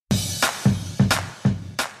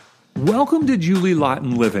Welcome to Julie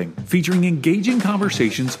Lawton Living, featuring engaging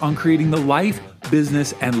conversations on creating the life,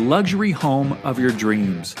 business, and luxury home of your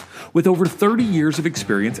dreams. With over 30 years of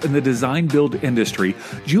experience in the design-build industry,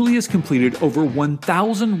 Julie has completed over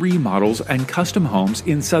 1,000 remodels and custom homes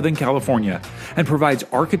in Southern California and provides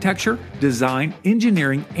architecture, design,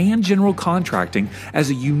 engineering, and general contracting as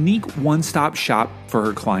a unique one-stop shop for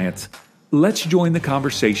her clients. Let's join the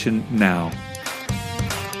conversation now.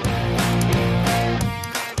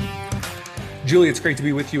 Julie, it's great to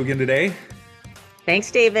be with you again today. Thanks,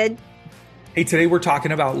 David. Hey, today we're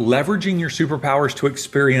talking about leveraging your superpowers to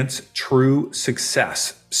experience true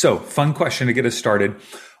success. So, fun question to get us started.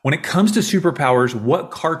 When it comes to superpowers,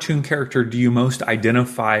 what cartoon character do you most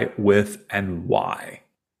identify with and why?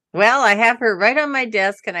 Well, I have her right on my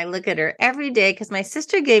desk and I look at her every day because my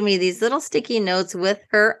sister gave me these little sticky notes with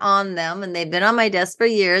her on them and they've been on my desk for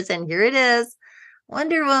years. And here it is.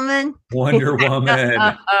 Wonder Woman. Wonder Woman.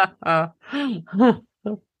 I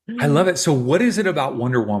love it. So what is it about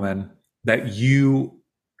Wonder Woman that you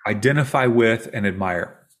identify with and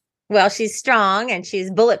admire? Well, she's strong and she's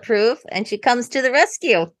bulletproof and she comes to the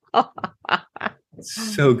rescue.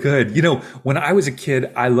 So good. You know, when I was a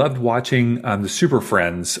kid, I loved watching the Super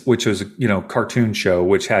Friends, which was, cartoon show,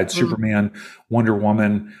 which had Superman, Wonder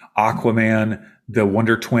Woman, Aquaman, the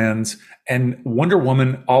Wonder Twins, and Wonder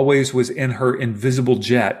Woman always was in her invisible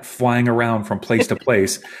jet flying around from place to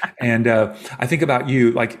place. And I think about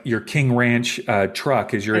you, like your King Ranch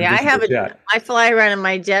truck is your invisible jet. I fly around in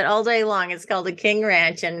my jet all day long. It's called a King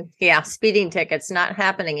Ranch. And speeding tickets not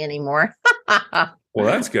happening anymore. Well,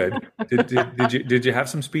 that's good. Did you have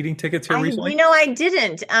some speeding tickets here recently? I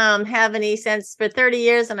didn't have any since for 30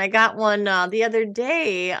 years. And I got one the other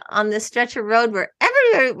day on this stretch of road where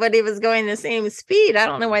everybody was going the same speed. I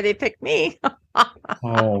don't know why they picked me.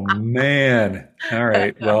 Oh, man. All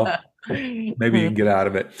right. Well, maybe you can get out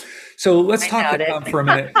of it. So let's talk for a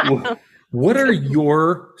minute. What are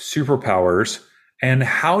your superpowers and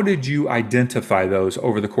how did you identify those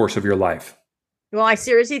over the course of your life? Well, I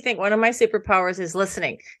seriously think one of my superpowers is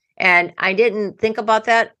listening. And I didn't think about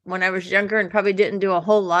that when I was younger and probably didn't do a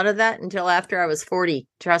whole lot of that until after I was 40,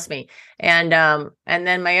 trust me. And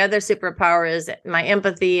then my other superpower is my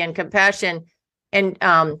empathy and compassion and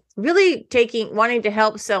really wanting to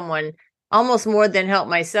help someone almost more than help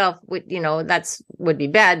myself. That's would be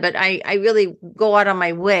bad, but I really go out on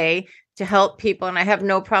my way to help people. And I have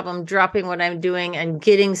no problem dropping what I'm doing and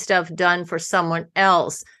getting stuff done for someone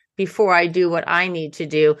else before I do what I need to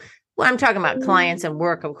do. Well, I'm talking about clients and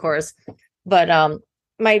work, of course, but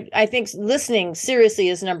I think listening seriously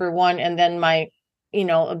is number one. And then my,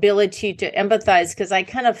 ability to empathize, because I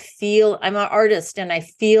kind of feel I'm an artist and I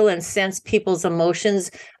feel and sense people's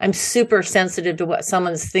emotions. I'm super sensitive to what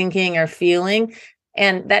someone's thinking or feeling.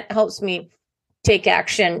 And that helps me take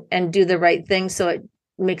action and do the right thing. So it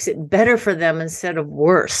makes it better for them instead of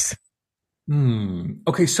worse.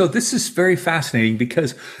 Okay, so this is very fascinating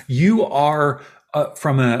because you are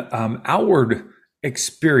from an outward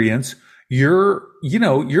experience. You're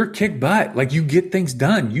kick butt. Like you get things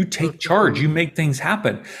done. You take charge. You make things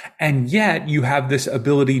happen, and yet you have this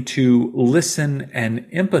ability to listen and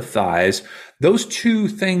empathize. Those two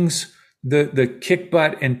things, the kick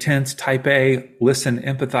butt, intense, type A, listen,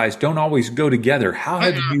 empathize, don't always go together. How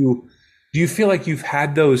have do you feel like you've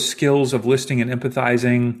had those skills of listening and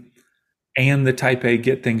empathizing and the type A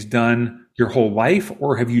get things done your whole life,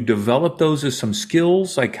 or have you developed those as some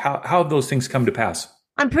skills? Like how have those things come to pass?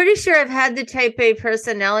 I'm pretty sure I've had the type A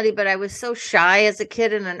personality, but I was so shy as a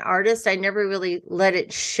kid and an artist. I never really let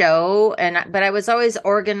it show. But I was always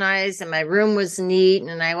organized and my room was neat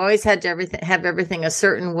and I always had to have everything a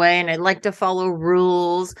certain way. And I liked to follow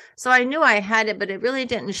rules. So I knew I had it, but it really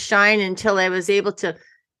didn't shine until I was able to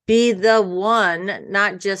be the one,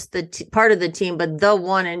 not just the part of the team, but the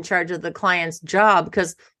one in charge of the client's job.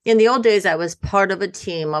 Because in the old days, I was part of a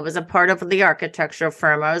team. I was a part of the architectural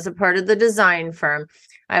firm. I was a part of the design firm.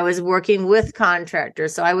 I was working with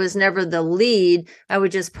contractors. So I was never the lead. I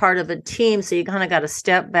was just part of a team. So you kind of got to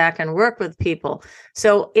step back and work with people.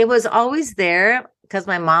 So it was always there because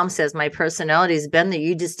my mom says my personality has been there.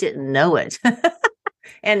 You just didn't know it.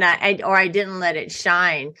 And I didn't let it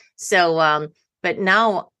shine. So, but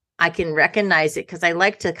now I can recognize it because I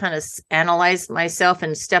like to kind of analyze myself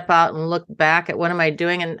and step out and look back at what am I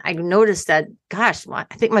doing. And I noticed that, gosh, I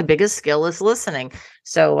think my biggest skill is listening.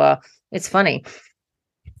 So it's funny.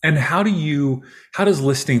 And how does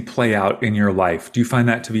listening play out in your life? Do you find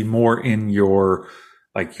that to be more in your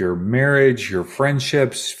marriage, your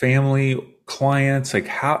friendships, family, clients? Like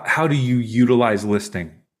how do you utilize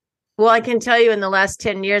listening? Well, I can tell you in the last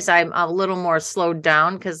 10 years, I'm a little more slowed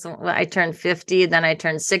down because I turned 50, then I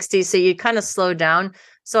turned 60. So you kind of slow down.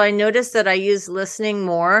 So I noticed that I used listening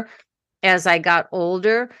more as I got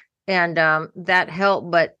older, and that helped.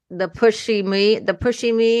 But the pushy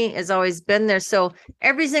me has always been there. So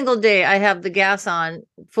every single day I have the gas on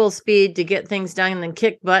full speed to get things done and then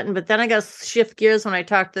kick button. But then I got to shift gears when I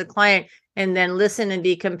talk to the client and then listen and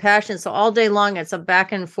be compassionate. So all day long, it's a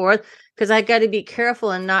back and forth because I got to be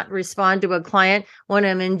careful and not respond to a client when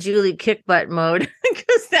I'm in Julie kick butt mode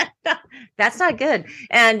because that's not good.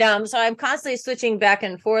 And so I'm constantly switching back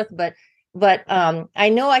and forth. But I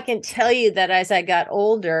know I can tell you that as I got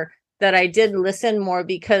older, that I did listen more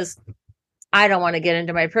because I don't want to get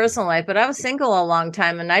into my personal life, but I was single a long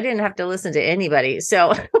time and I didn't have to listen to anybody.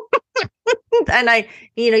 So, and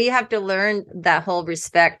you have to learn that whole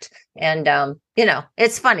respect. And,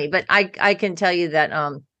 it's funny, but I can tell you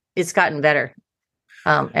that it's gotten better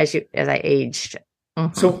as I aged.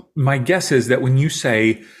 Mm-hmm. So my guess is that when you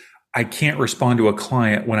say I can't respond to a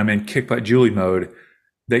client when I'm in kick butt Julie mode,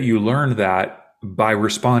 that you learned that by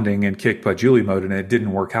responding in kick butt Julie mode, and it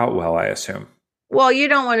didn't work out well, I assume. Well, you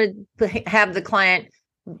don't want to have the client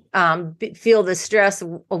feel the stress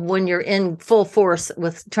when you're in full force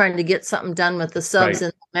with trying to get something done with the subs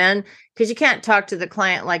and the men, because you can't talk to the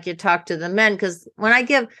client like you talk to the men. Because when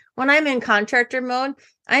I'm in contractor mode,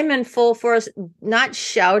 I'm in full force, not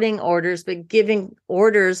shouting orders, but giving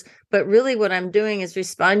orders. But really what I'm doing is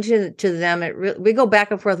responding to them. We go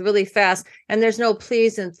back and forth really fast, and there's no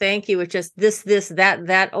please and thank you. It's just this,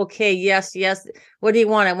 that. Okay. Yes. What do you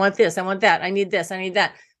want? I want this. I want that. I need this. I need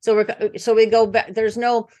that. So we go back. There's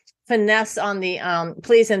no finesse on the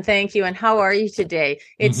please and thank you and how are you today.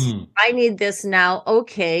 It's I need this now.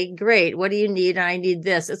 Okay, great. What do you need? I need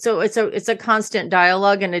this. So it's a constant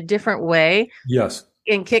dialogue in a different way. Yes.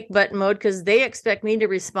 In kick butt mode, because they expect me to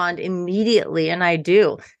respond immediately, and I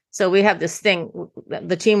do. So we have this thing.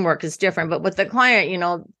 The teamwork is different, but with the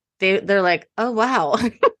client, they're like, oh wow,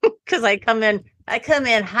 because I come in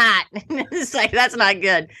hot. It's like, that's not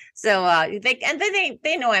good. So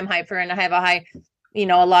they know I'm hyper and I have a high, a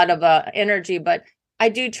lot of energy, but I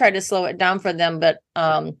do try to slow it down for them. But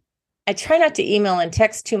I try not to email and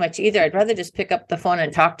text too much either. I'd rather just pick up the phone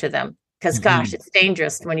and talk to them, because gosh, it's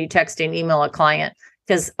dangerous when you text and email a client,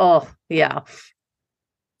 because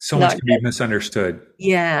so much can be misunderstood.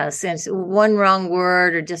 Yes, and it's one wrong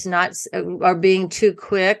word or just not, or being too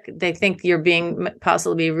quick. They think you're being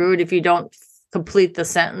possibly rude if you don't complete the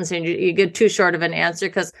sentence and you get too short of an answer.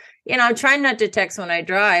 Because I'm trying not to text when I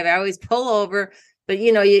drive. I always pull over, but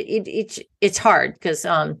it's hard because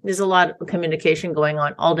there's a lot of communication going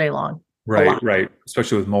on all day long. Right.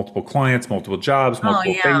 Especially with multiple clients, multiple jobs,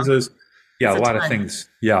 multiple phases. Yeah, a lot of things.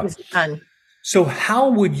 Yeah. It's a ton. So how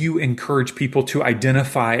would you encourage people to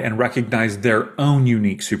identify and recognize their own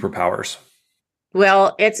unique superpowers?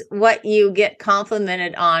 Well, it's what you get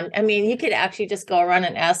complimented on. I mean, you could actually just go around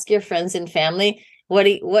and ask your friends and family, what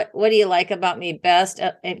do you like about me best?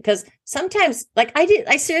 Because sometimes, like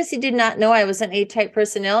I seriously did not know I was an A-type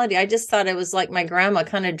personality. I just thought I was like my grandma,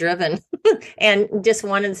 kind of driven and just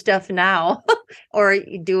wanted stuff now or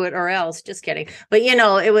do it or else. Just kidding. But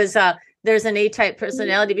it was, there's an A-type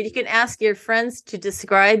personality, but you can ask your friends to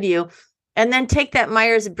describe you and then take that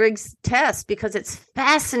Myers-Briggs test, because it's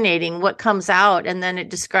fascinating what comes out. And then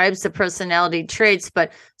it describes the personality traits,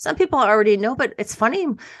 but some people already know, but it's funny.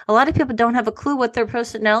 A lot of people don't have a clue what their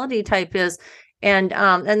personality type is. And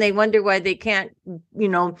they wonder why they can't,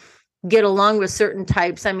 get along with certain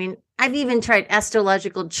types. I mean, I've even tried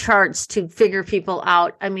astrological charts to figure people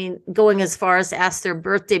out. I mean, going as far as to ask their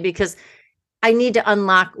birthday, because I need to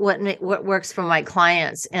unlock what works for my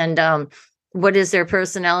clients and what is their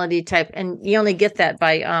personality type. And you only get that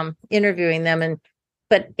by interviewing them.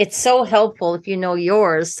 But it's so helpful if you know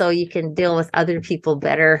yours, so you can deal with other people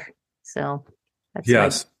better. So that's my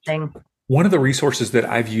thing. One of the resources that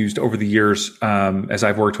I've used over the years as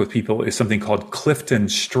I've worked with people is something called Clifton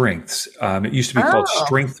Strengths. It used to be called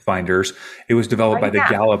Strength Finders. It was developed by the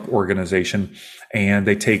Gallup organization. And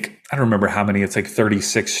they take, I don't remember how many, it's like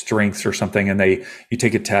 36 strengths or something. And you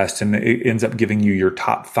take a test and it ends up giving you your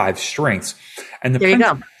top 5 strengths. And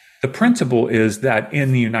the principle is that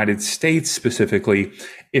in the United States specifically,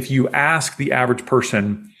 if you ask the average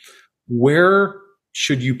person, where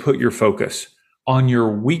should you put your focus? On your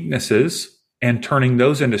weaknesses and turning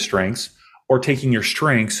those into strengths, or taking your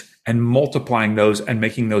strengths and multiplying those and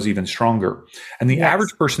making those even stronger. And the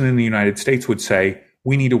average person in the United States would say,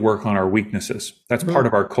 we need to work on our weaknesses. That's part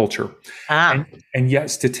of our culture. And yet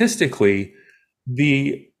statistically,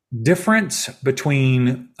 the difference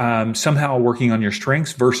between somehow working on your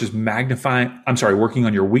strengths versus working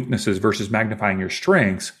on your weaknesses versus magnifying your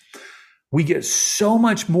strengths. We get so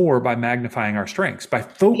much more by magnifying our strengths, by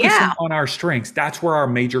focusing Yeah. on our strengths. That's where our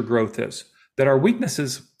major growth is. That our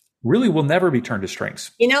weaknesses really will never be turned to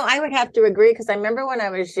strengths. I would have to agree because I remember when I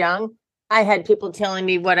was young, I had people telling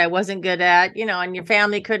me what I wasn't good at, and your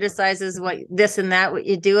family criticizes what this and that, what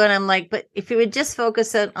you do. And I'm like, but if you would just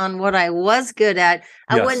focus on what I was good at,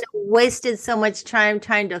 I Yes. wouldn't have wasted so much time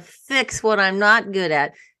trying to fix what I'm not good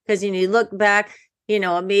at. Because, you look back,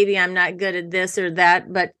 maybe I'm not good at this or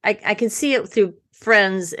that, but I can see it through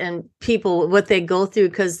friends and people, what they go through,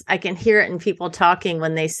 because I can hear it in people talking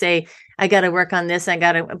when they say, I got to work on this.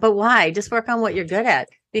 But why? Just work on what you're good at,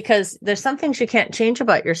 because there's some things you can't change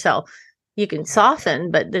about yourself. You can soften,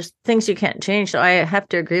 but there's things you can't change. So I have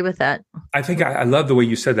to agree with that. I think I love the way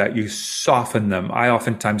you said that. You soften them. I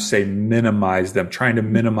oftentimes say minimize them, trying to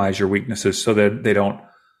minimize your weaknesses so that they don't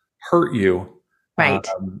hurt you. Right.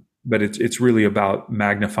 But it's really about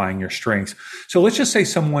magnifying your strengths. So let's just say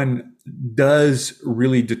someone does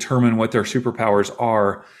really determine what their superpowers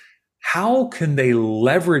are. How can they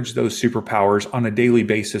leverage those superpowers on a daily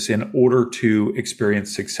basis in order to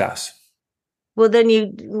experience success? Well, then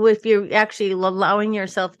if you're actually allowing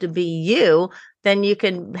yourself to be you, then you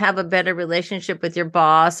can have a better relationship with your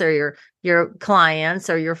boss or your clients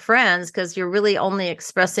or your friends, because you're really only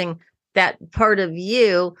expressing that part of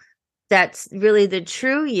you that's really the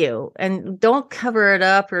true you. And don't cover it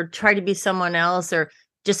up or try to be someone else, or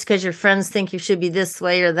just because your friends think you should be this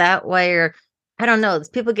way or that way, or I don't know.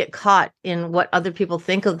 People get caught in what other people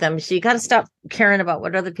think of them. So you got to stop caring about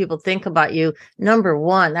what other people think about you. Number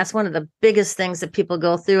one, that's one of the biggest things that people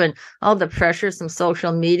go through, and all the pressures from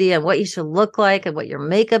social media and what you should look like and what your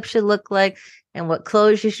makeup should look like and what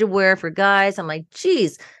clothes you should wear for guys. I'm like,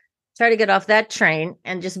 geez, try to get off that train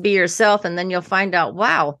and just be yourself. And then you'll find out,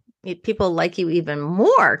 wow, people like you even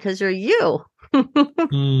more because you're you.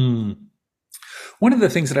 Mm. One of the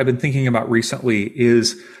things that I've been thinking about recently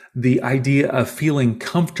is the idea of feeling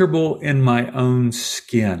comfortable in my own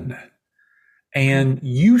skin. And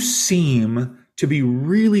you seem to be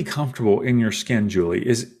really comfortable in your skin, Julie.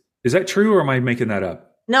 Is that true, or am I making that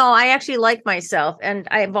up? No, I actually like myself, and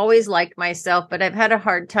I've always liked myself, but I've had a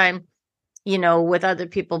hard time, with other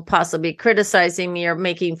people possibly criticizing me or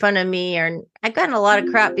making fun of me. Or I've gotten a lot of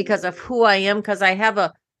crap because of who I am, because I have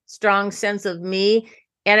a strong sense of me.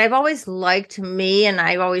 And I've always liked me, and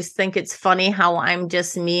I always think it's funny how I'm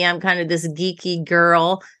just me. I'm kind of this geeky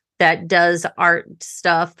girl that does art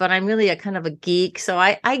stuff, but I'm really a kind of a geek. So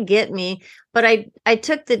I get me, but I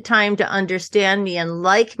took the time to understand me and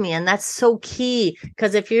like me. And that's so key,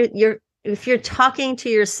 because if you're talking to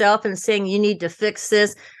yourself and saying you need to fix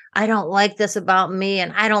this, I don't like this about me,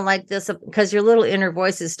 and I don't like this, because your little inner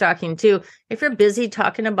voice is talking too. If you're busy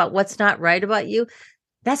talking about what's not right about you,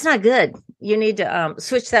 that's not good. You need to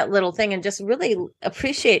switch that little thing and just really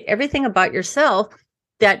appreciate everything about yourself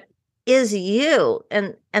that is you.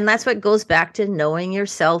 And that's what goes back to knowing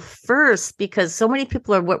yourself first, because so many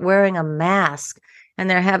people are wearing a mask and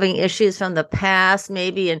they're having issues from the past,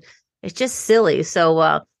 maybe, and it's just silly.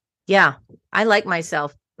 So, yeah, I like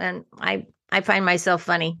myself, and I find myself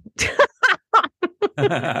funny.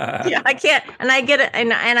 Yeah, I can't, and I get it,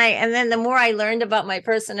 and then the more I learned about my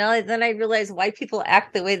personality, then I realized why people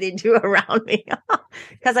act the way they do around me,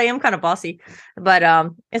 because I am kind of bossy, but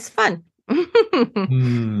it's fun.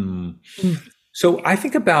 Hmm. So I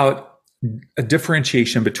think about a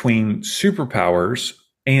differentiation between superpowers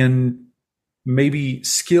and maybe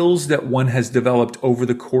skills that one has developed over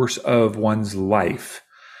the course of one's life.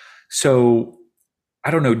 So I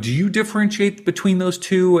don't know. Do you differentiate between those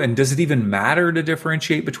two? And does it even matter to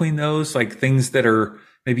differentiate between those, like things that are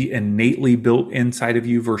maybe innately built inside of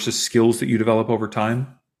you versus skills that you develop over time?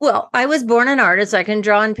 Well, I was born an artist. I can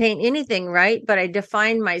draw and paint anything, right? But I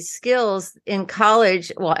defined my skills in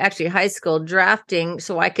college. Well, actually, high school drafting.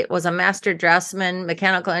 So was a master draftsman.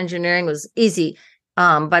 Mechanical engineering was easy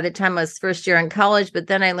by the time I was first year in college. But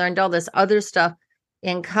then I learned all this other stuff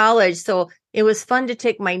in college. So it was fun to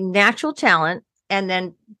take my natural talent and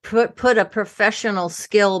then put a professional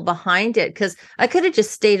skill behind it, because I could have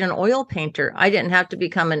just stayed an oil painter. I didn't have to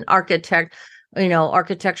become an architect,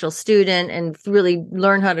 architectural student and really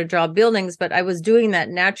learn how to draw buildings, but I was doing that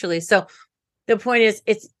naturally. So the point is,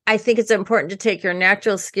 I think it's important to take your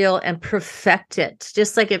natural skill and perfect it.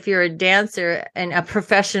 Just like if you're a dancer and a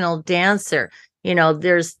professional dancer,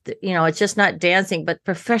 it's just not dancing, but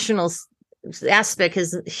professional aspect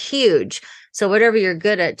is huge. So whatever you're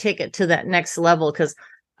good at, take it to that next level, because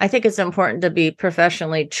I think it's important to be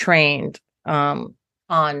professionally trained on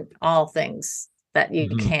all things. that you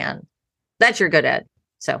Hmm. can, that you're good at.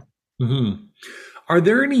 So Hmm. Are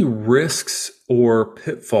there any risks or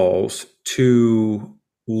pitfalls to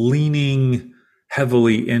leaning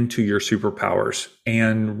heavily into your superpowers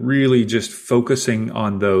and really just focusing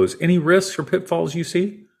on those? Any risks or pitfalls you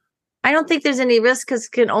see? I don't think there's any risk because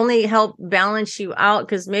it can only help balance you out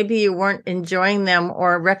because maybe you weren't enjoying them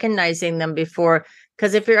or recognizing them before.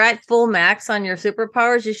 Because if you're at full max on your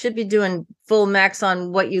superpowers, you should be doing full max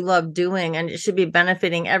on what you love doing, and it should be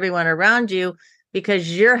benefiting everyone around you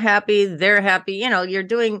because you're happy, they're happy.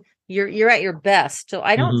 You're at your best. So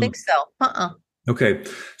I don't Hmm. think so. Okay.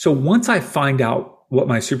 So once I find out what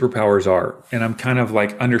my superpowers are and I'm kind of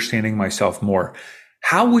like understanding myself more,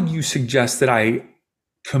 how would you suggest that I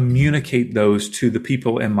communicate those to the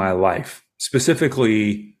people in my life,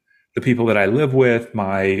 specifically the people that I live with,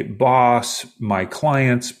 my boss, my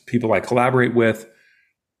clients, people I collaborate with?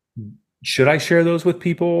 Should I share those with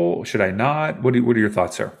people? Should I not? What are your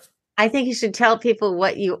thoughts there? I think you should tell people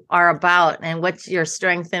what you are about and what your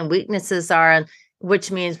strengths and weaknesses are, and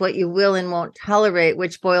which means what you will and won't tolerate,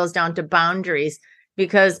 which boils down to boundaries.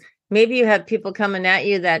 Because maybe you have people coming at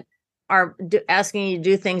you that are asking you to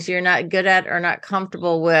do things you're not good at or not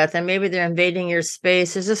comfortable with, and maybe they're invading your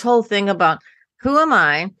space. There's this whole thing about who am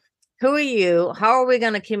I? Who are you? How are we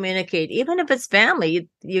going to communicate? Even if it's family,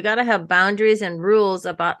 you got to have boundaries and rules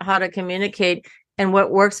about how to communicate and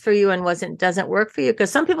what works for you and what doesn't work for you.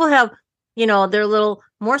 Because some people have, they're a little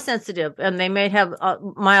more sensitive and they may have a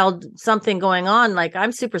mild something going on. Like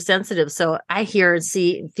I'm super sensitive. So I hear and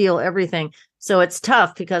see, feel everything. So it's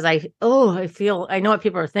tough because I know what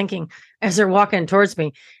people are thinking as they're walking towards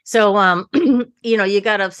me. So, you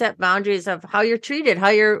got to set boundaries of how you're treated, how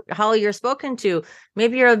you're spoken to.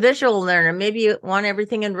 Maybe you're a visual learner. Maybe you want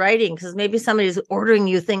everything in writing because maybe somebody's ordering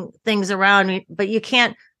you things around, but you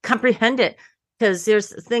can't comprehend it because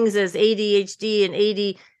there's things as ADHD and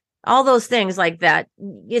AD, all those things like that.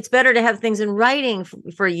 It's better to have things in writing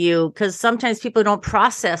for you because sometimes people don't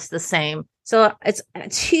process the same. So it's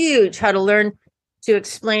huge how to learn to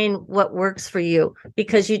explain what works for you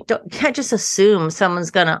because can't just assume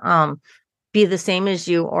someone's gonna be the same as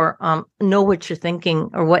you or know what you're thinking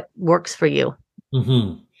or what works for you.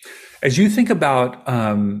 Hmm. As you think about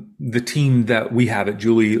the team that we have at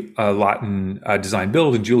Julie Lawton Design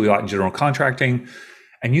Build and Julie Lawton General Contracting,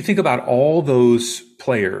 and you think about all those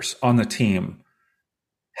players on the team,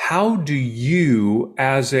 how do you,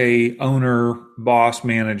 as a owner, boss,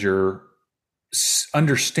 manager,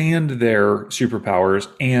 understand their superpowers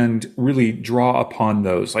and really draw upon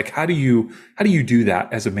those? Like, how do you do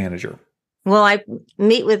that as a manager? Well, I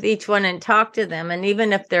meet with each one and talk to them. And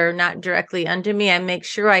even if they're not directly under me, I make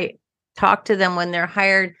sure I talk to them when they're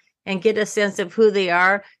hired and get a sense of who they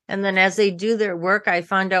are. And then as they do their work, I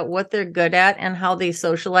find out what they're good at and how they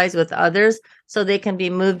socialize with others so they can be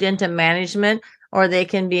moved into management or they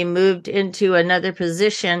can be moved into another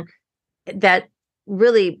position that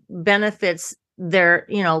really benefits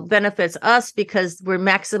us because we're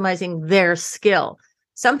maximizing their skill.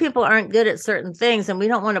 Some people aren't good at certain things and we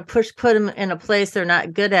don't want to put them in a place they're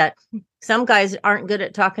not good at. Some guys aren't good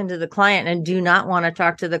at talking to the client and do not want to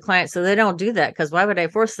talk to the client, so they don't do that because why would I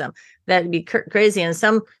force them? That'd be crazy. And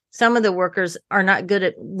some of the workers are not good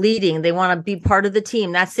at leading. They want to be part of the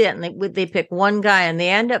team. That's it. And they pick one guy and they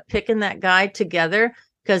end up picking that guy together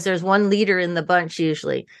because there's one leader in the bunch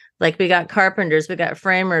usually. Like we got carpenters, we got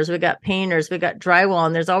framers, we got painters, we got drywall,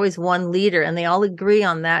 and there's always one leader and they all agree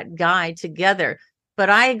on that guy together.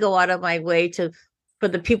 But I go out of my way for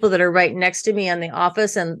the people that are right next to me in the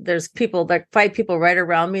office, and there's people like 5 people right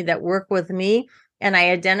around me that work with me, and I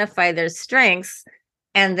identify their strengths,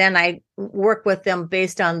 and then I work with them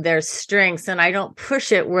based on their strengths, and I don't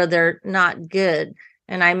push it where they're not good,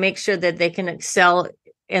 and I make sure that they can excel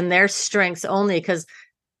in their strengths only because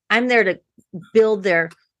I'm there to build their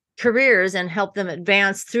careers and help them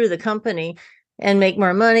advance through the company and make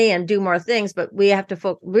more money and do more things. But we have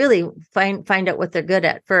to really find out what they're good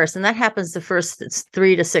at first. And that happens the first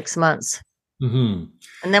 3 to 6 months. Hmm.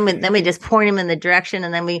 And then we just point them in the direction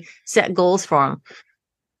and then we set goals for them.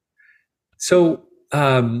 So,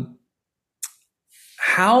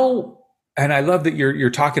 how, and I love that you're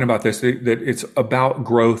talking about this, that it's about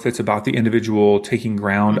growth. It's about the individual taking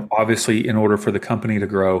ground, obviously, in order for the company to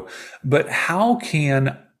grow. But how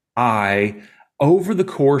can I, over the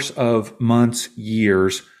course of months,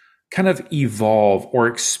 years, kind of evolve or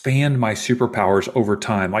expand my superpowers over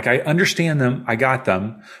time? Like I understand them, I got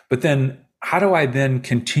them, but then how do I then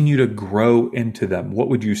continue to grow into them? What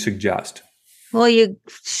would you suggest? Well, you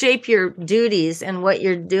shape your duties and what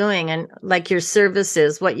you're doing and like your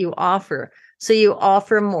services, what you offer. So you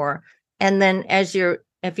offer more. And then as you're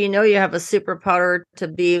if you know you have a superpower to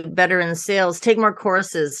be better in sales, take more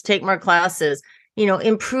courses, take more classes,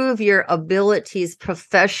 improve your abilities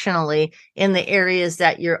professionally in the areas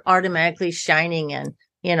that you're automatically shining in.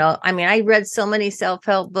 I read so many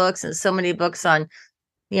self-help books and so many books on,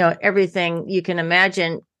 everything you can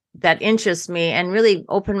imagine that interests me, and really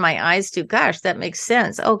opened my eyes to, gosh, that makes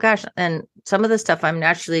sense. Oh gosh. And some of the stuff I'm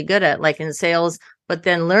naturally good at, like in sales, but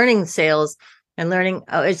then learning sales and learning,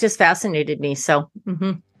 it's just fascinated me. So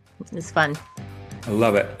it's fun. I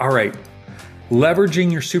love it. All right.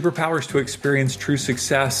 Leveraging your superpowers to experience true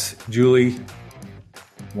success. Julie,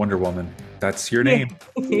 Wonder Woman. That's your name.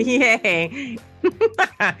 Yay.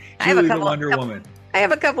 Julie the Wonder Woman. I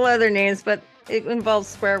have a couple other names, but it involves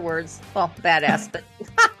swear words. Well, badass, but.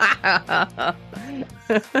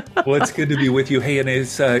 Well, it's good to be with you. Hey, and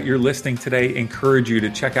as you're listening today, encourage you to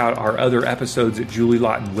check out our other episodes at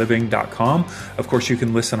julielawtonliving.com. Of course, you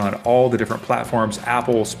can listen on all the different platforms,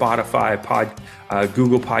 Apple, Spotify,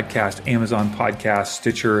 Google Podcast, Amazon Podcast,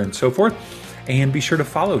 Stitcher, and so forth. And be sure to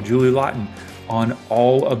follow Julie Lawton on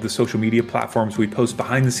all of the social media platforms. We post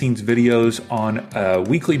behind the scenes videos on a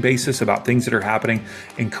weekly basis about things that are happening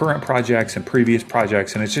in current projects and previous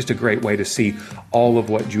projects. And it's just a great way to see all of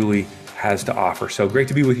what Julie has to offer. So great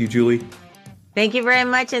to be with you, Julie. Thank you very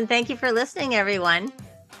much. And thank you for listening, everyone.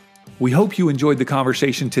 We hope you enjoyed the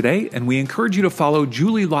conversation today, and we encourage you to follow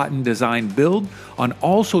Julie Lawton Design Build on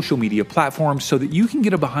all social media platforms so that you can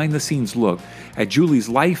get a behind-the-scenes look at Julie's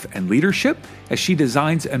life and leadership as she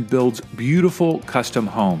designs and builds beautiful custom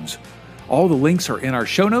homes. All the links are in our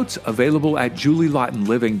show notes, available at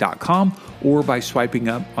julielawtonliving.com or by swiping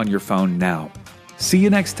up on your phone now. See you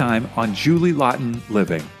next time on Julie Lawton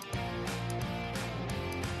Living.